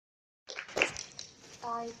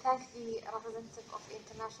I thank the representative of the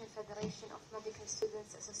International Federation of Medical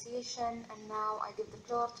Students Association, and now I give the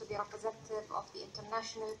floor to the representative of the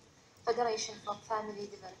International Federation for Family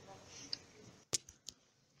Development.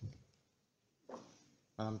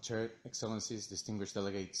 Madam Chair, Excellencies, distinguished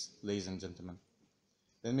delegates, ladies and gentlemen.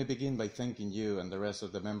 Let me begin by thanking you and the rest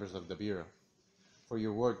of the members of the Bureau for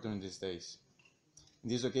your work during these days. In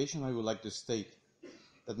this occasion, I would like to state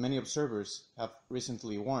that many observers have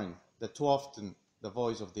recently warned that too often the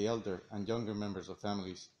voice of the elder and younger members of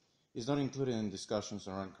families is not included in discussions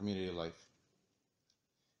around community life.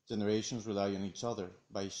 Generations rely on each other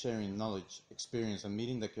by sharing knowledge, experience, and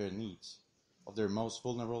meeting the care needs of their most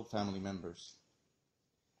vulnerable family members.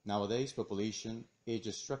 Nowadays, population,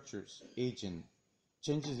 age structures, aging,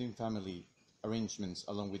 changes in family arrangements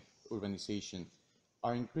along with urbanization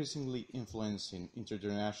are increasingly influencing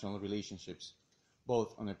intergenerational relationships,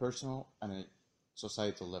 both on a personal and a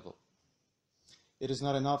societal level. It is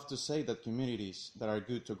not enough to say that communities that are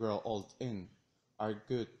good to grow old in are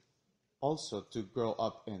good also to grow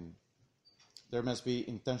up in. There must be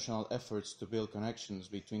intentional efforts to build connections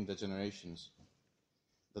between the generations.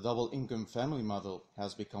 The double-income family model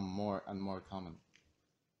has become more and more common.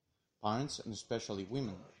 Parents, and especially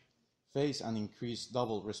women, face an increased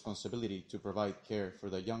double responsibility to provide care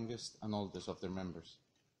for the youngest and oldest of their members.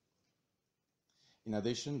 In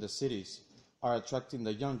addition, the cities are attracting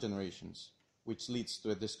the young generations, which leads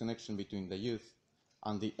to a disconnection between the youth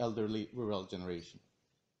and the elderly rural generation.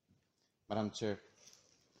 Madam Chair,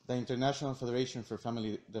 the International Federation for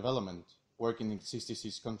Family Development, working in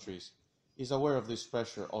 66 countries, is aware of this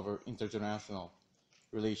pressure over intergenerational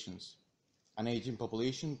relations. An aging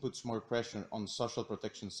population puts more pressure on social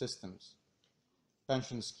protection systems,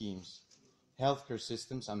 pension schemes, healthcare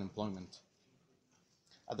systems, and employment.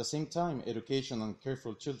 At the same time, education and care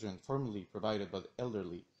for children formerly provided by the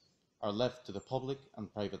elderly are left to the public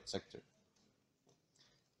and private sector.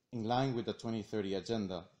 In line with the 2030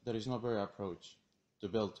 Agenda, there is no better approach to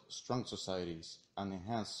build strong societies and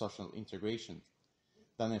enhance social integration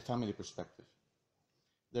than a family perspective.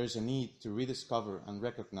 There is a need to rediscover and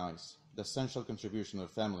recognize the essential contribution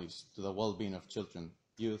of families to the well-being of children,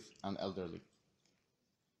 youth, and elderly.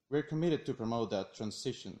 We are committed to promote that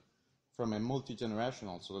transition from a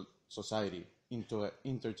multi-generational society into an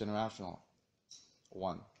intergenerational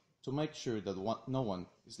one, to make sure that no one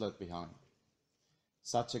is left behind.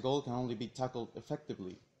 Such a goal can only be tackled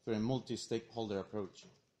effectively through a multi-stakeholder approach,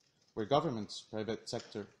 where governments, private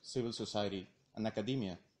sector, civil society, and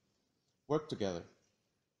academia work together.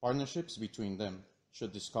 Partnerships between them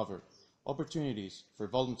should discover opportunities for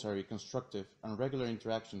voluntary, constructive, and regular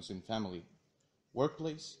interactions in family,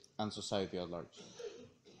 workplace, and society at large.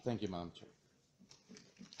 Thank you, Madam Chair.